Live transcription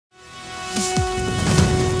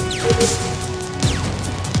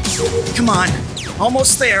Come on,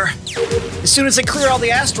 almost there. As soon as I clear all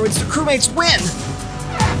the asteroids, the crewmates win.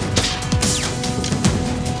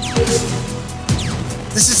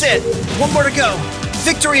 This is it. One more to go.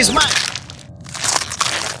 Victory is mine.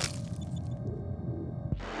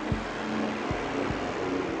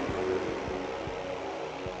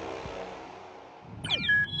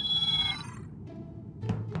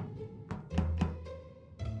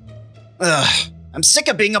 Ugh, I'm sick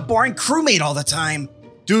of being a boring crewmate all the time.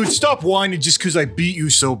 Dude, stop whining just because I beat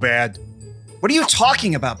you so bad. What are you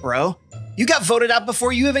talking about, bro? You got voted out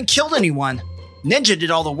before you even killed anyone. Ninja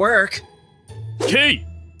did all the work. Hey!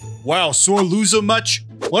 Wow, sore loser much?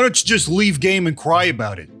 Why don't you just leave game and cry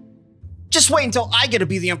about it? Just wait until I get to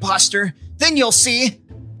be the imposter. Then you'll see.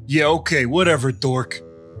 Yeah, okay, whatever, dork.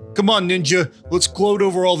 Come on, Ninja. Let's gloat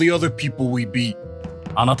over all the other people we beat.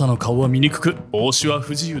 あなたの顔は醜く、帽子は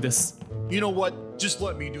不自由です。 You know what? Just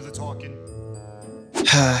let me do the talking.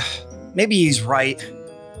 Maybe he's right.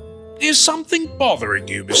 Is something bothering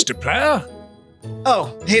you, Mr. Player?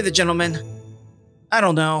 Oh, hey, the gentleman. I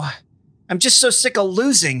don't know. I'm just so sick of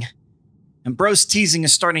losing. And bro's teasing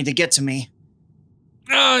is starting to get to me.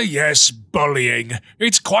 Ah, yes, bullying.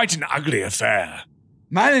 It's quite an ugly affair.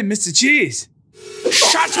 My name is Mr. Cheese.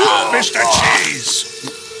 Shut up, Mr.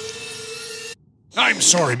 Cheese! I'm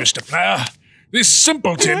sorry, Mr. Player. This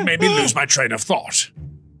simpleton made me lose my train of thought.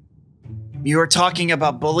 You were talking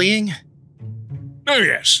about bullying? Oh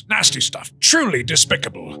yes, nasty stuff. Truly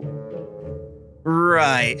despicable.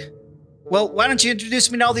 Right. Well, why don't you introduce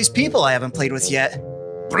me to all these people I haven't played with yet?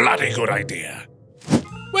 Bloody good idea.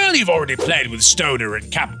 Well, you've already played with Stoner and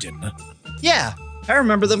Captain. Yeah, I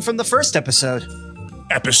remember them from the first episode.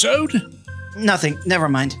 Episode? Nothing, never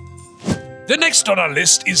mind. The next on our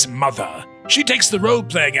list is Mother. She takes the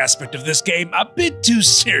role-playing aspect of this game a bit too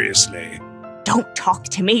seriously. Don't talk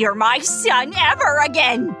to me or my son ever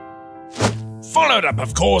again! Followed up,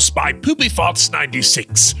 of course, by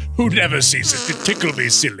PoopyFox96, who never ceases to tickle me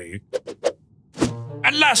silly.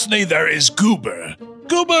 And lastly, there is Goober.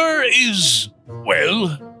 Goober is,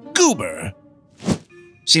 well, Goober.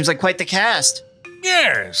 Seems like quite the cast.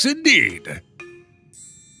 Yes, indeed.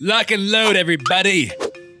 Lock and load, everybody.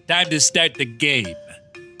 Time to start the game.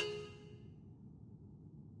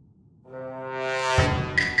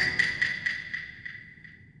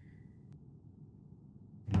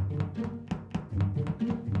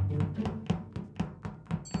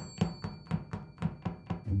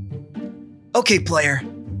 Okay, player.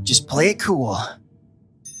 Just play it cool.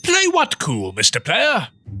 Play what cool, Mr. Player?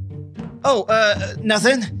 Oh,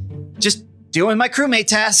 nothing. Just doing my crewmate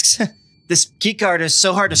tasks. This keycard is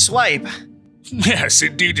so hard to swipe. Yes,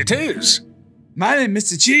 indeed it is. My name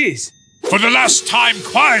is Mr. Cheese. For the last time,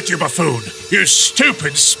 quiet, you buffoon. You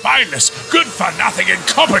stupid, spineless, good-for-nothing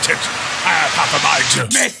incompetent. I have half a mind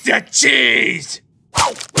to... Mr. Cheese!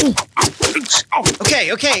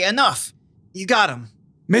 Okay, enough. You got him.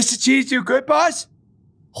 Mr. Cheese, you good, boss?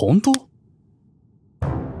 本当?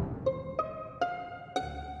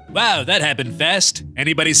 Wow, that happened fast.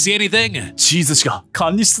 Anybody see anything? チーズ氏が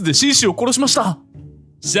管理室で紳士を殺しました。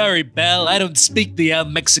 Sorry, pal, I don't speak the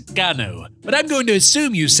Mexicano. But I'm going to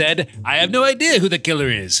assume you said, I have no idea who the killer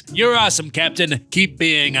is. You're awesome, Captain. Keep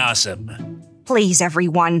being awesome. Please,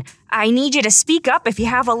 everyone. I need you to speak up if you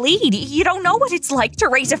have a lead. You don't know what it's like to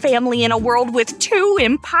raise a family in a world with 2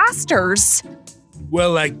 imposters.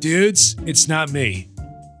 Well, like dudes, it's not me.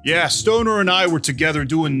 Yeah, Stoner and I were together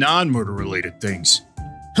doing non-murder related things.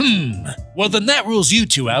 Well, then that rules you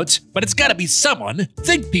two out, but it's gotta be someone.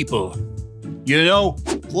 Think, people. You know,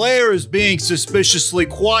 Player is being suspiciously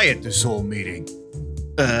quiet this whole meeting.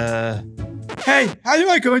 Hey, how do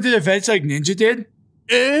I go into the vents like Ninja did?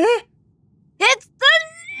 It's the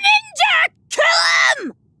ninja! Kill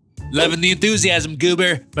him! Loving the enthusiasm,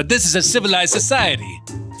 Goober, but this is a civilized society.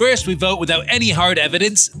 First we vote without any hard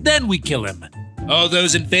evidence, then we kill him. All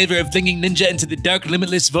those in favor of flinging Ninja into the dark,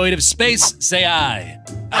 limitless void of space, say aye.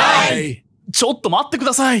 Aye! ちょっと待ってく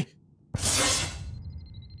ださい。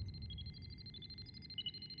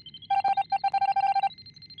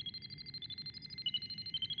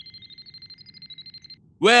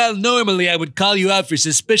 Well, normally I would call you out for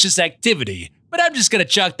suspicious activity, but I'm just gonna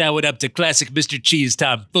chalk that one up to classic Mr. Cheese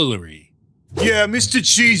tomfoolery. Yeah, Mr.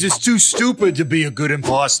 Cheese is too stupid to be a good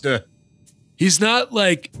imposter. He's not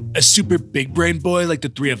like a super big brain boy like the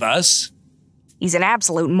 3 of us. He's an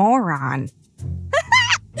absolute moron.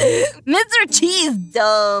 Mr. Cheese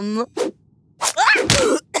dumb.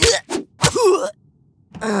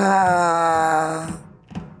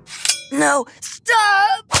 No,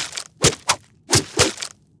 stop!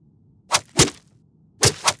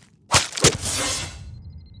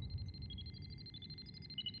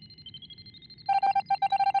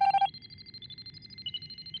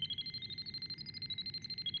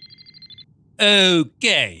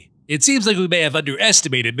 Okay. It seems like we may have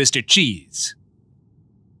underestimated Mr. Cheese.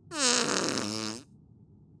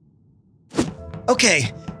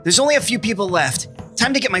 Okay, there's only a few people left.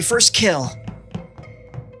 Time to get my first kill.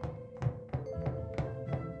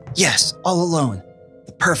 Yes, all alone.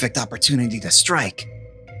 The perfect opportunity to strike.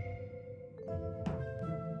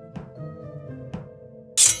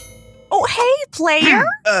 Oh, hey, player!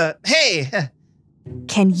 Hey!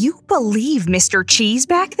 Can you believe Mr. Cheese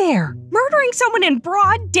back there? Murdering someone in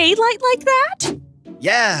broad daylight like that?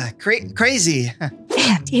 Yeah, crazy.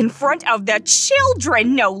 And in front of the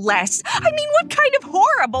children, no less. I mean, what kind of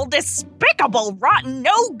horrible, despicable, rotten,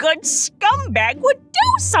 no-good scumbag would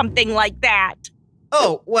do something like that?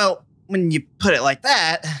 Oh, well, when you put it like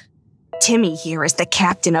that... Timmy here is the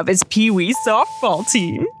captain of his Pee-wee softball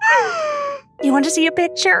team. You want to see a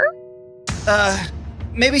picture?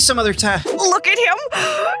 Maybe some other time. Look at him!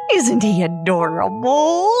 Isn't he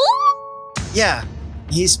adorable? Yeah,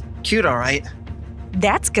 he's cute, all right.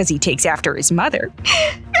 That's because he takes after his mother.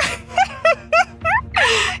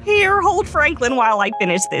 Here, hold Franklin while I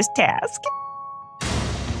finish this task.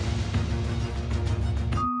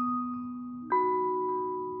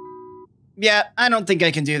 Yeah, I don't think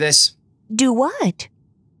I can do this. Do what?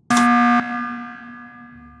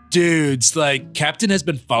 Dudes, like, Captain has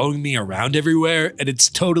been following me around everywhere, and it's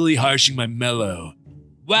totally harshing my mellow.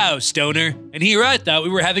 Wow, Stoner, and here I thought we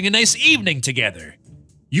were having a nice evening together.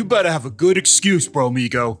 You better have a good excuse, bro,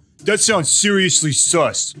 Migo. That sounds seriously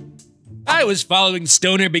sus. I was following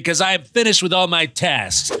Stoner because I have finished with all my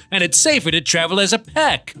tasks, and it's safer to travel as a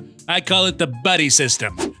pack. I call it the buddy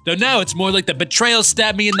system, though now it's more like the betrayal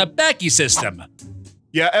stab me in the backy system.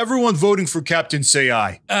 Yeah, everyone voting for Captain say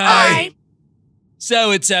aye. Aye.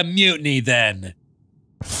 So it's a mutiny then.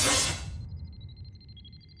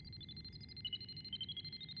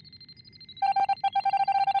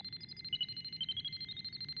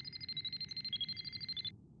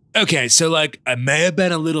 Okay, so like, I may have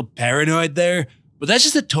been a little paranoid there, but that's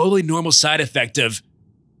just a totally normal side effect of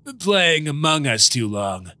playing Among Us too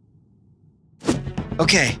long.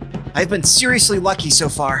 Okay, I've been seriously lucky so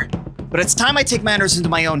far, but it's time I take matters into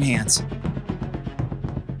my own hands.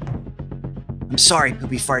 I'm sorry,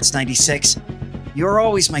 Poopy Farts 96. You're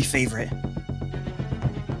always my favorite.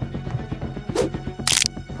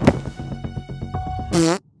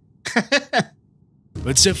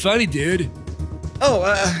 What's so funny, dude?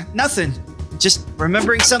 Oh, nothing. Just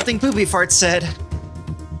remembering something Poopy Farts said.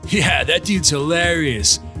 Yeah, that dude's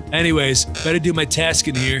hilarious. Anyways, better do my task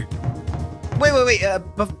in here. Wait,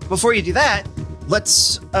 before you do that,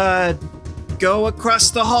 let's, go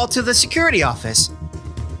across the hall to the security office.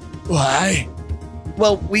 Why?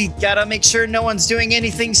 Well, we gotta make sure no one's doing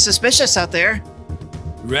anything suspicious out there.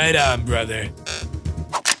 Right on, brother.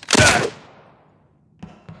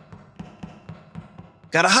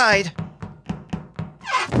 Gotta hide.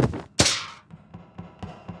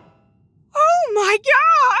 Oh my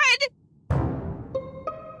God!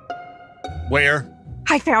 Where?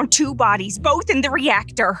 I found 2 bodies, both in the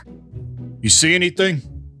reactor. You see anything?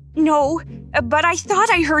 No, but I thought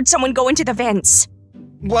I heard someone go into the vents.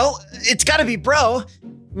 Well, it's gotta be Bro.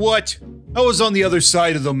 What? I was on the other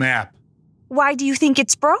side of the map. Why do you think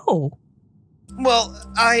it's Bro? Well,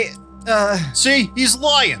 See? He's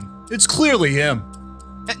lying. It's clearly him.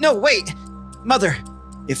 No, wait. Mother,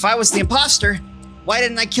 if I was the imposter, why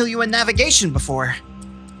didn't I kill you in navigation before?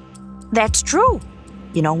 That's true.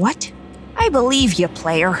 You know what? I believe you,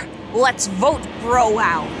 player. Let's vote Bro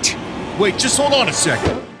out. Wait, just hold on a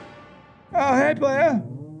second. Oh, hey, player.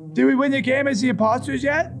 Did we win the game as the imposters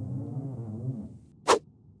yet?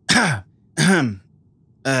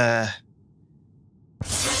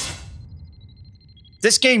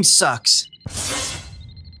 This game sucks.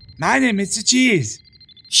 My name is Mr. Cheese.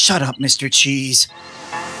 Shut up, Mr. Cheese.